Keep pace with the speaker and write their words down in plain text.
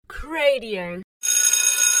Radio.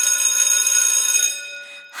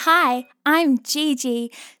 Hi, I'm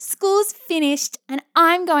Gigi. School's finished and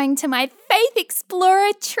I'm going to my Faith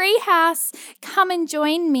Explorer treehouse. Come and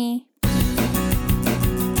join me.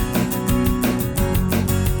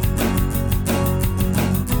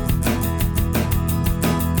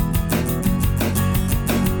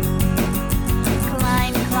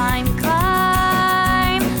 Climb, climb,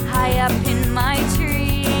 climb, high up in my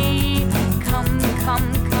tree. Come,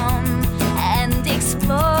 come, come and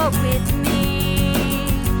explore with me.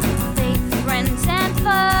 Faith, friends and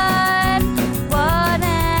fun, what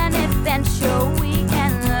an adventure we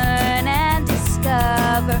can learn and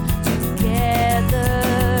discover together.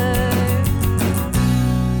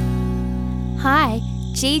 Hi,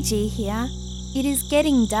 Gigi here. It is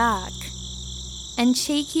getting dark, and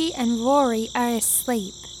Cheeky and Rory are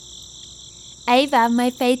asleep. Ava, my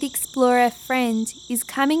Faith Explorer friend, is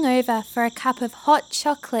coming over for a cup of hot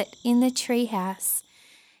chocolate in the treehouse.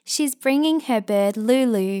 She's bringing her bird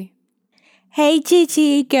Lulu. Hey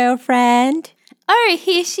Gigi, girlfriend. Oh,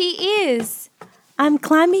 here she is. I'm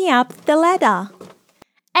climbing up the ladder.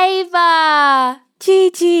 Ava!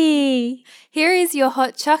 Gigi. Here is your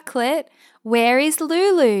hot chocolate. Where is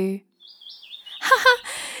Lulu?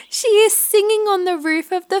 She is singing on the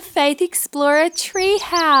roof of the Faith Explorer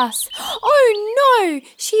treehouse. Oh no!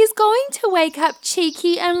 She is going to wake up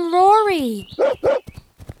Cheeky and Rory.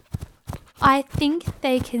 I think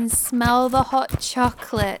they can smell the hot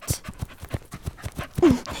chocolate.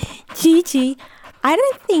 Gigi, I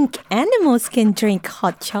don't think animals can drink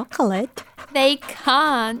hot chocolate. They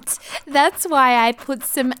can't. That's why I put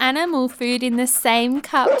some animal food in the same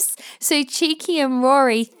cups so Cheeky and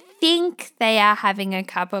Rory think they are having a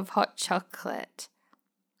cup of hot chocolate.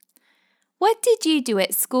 What did you do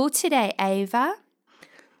at school today, Ava?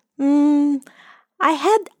 I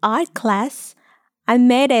had art class. I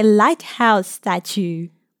made a lighthouse statue.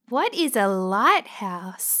 What is a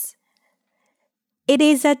lighthouse? It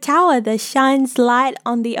is a tower that shines light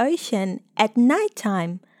on the ocean at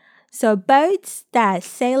nighttime, so boats that are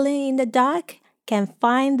sailing in the dark can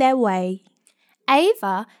find their way.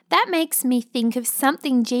 Ava, that makes me think of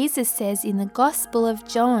something Jesus says in the Gospel of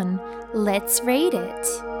John. Let's read it.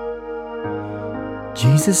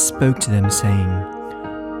 Jesus spoke to them, saying,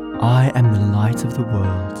 I am the light of the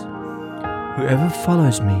world. Whoever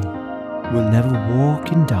follows me will never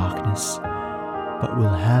walk in darkness, but will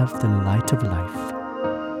have the light of life.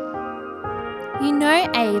 You know,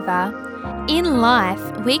 Ava, in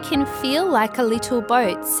life we can feel like a little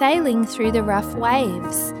boat sailing through the rough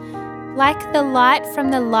waves. Like the light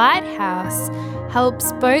from the lighthouse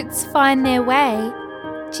helps boats find their way,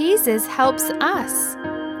 Jesus helps us.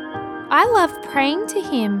 I love praying to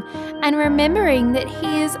Him and remembering that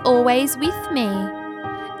He is always with me.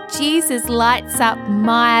 Jesus lights up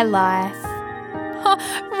my life.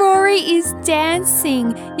 Rory is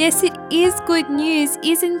dancing. Yes, it is good news,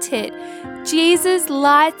 isn't it? Jesus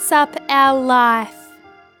lights up our life.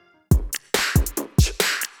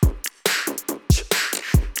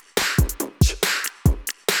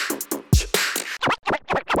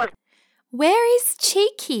 Where is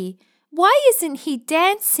Cheeky? Why isn't he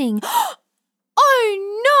dancing?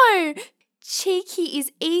 Oh no! Cheeky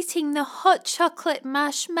is eating the hot chocolate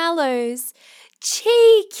marshmallows.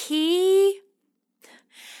 Cheeky!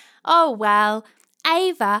 Oh well,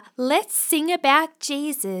 Ava, let's sing about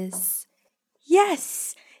Jesus.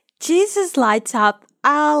 Yes, Jesus lights up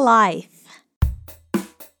our life.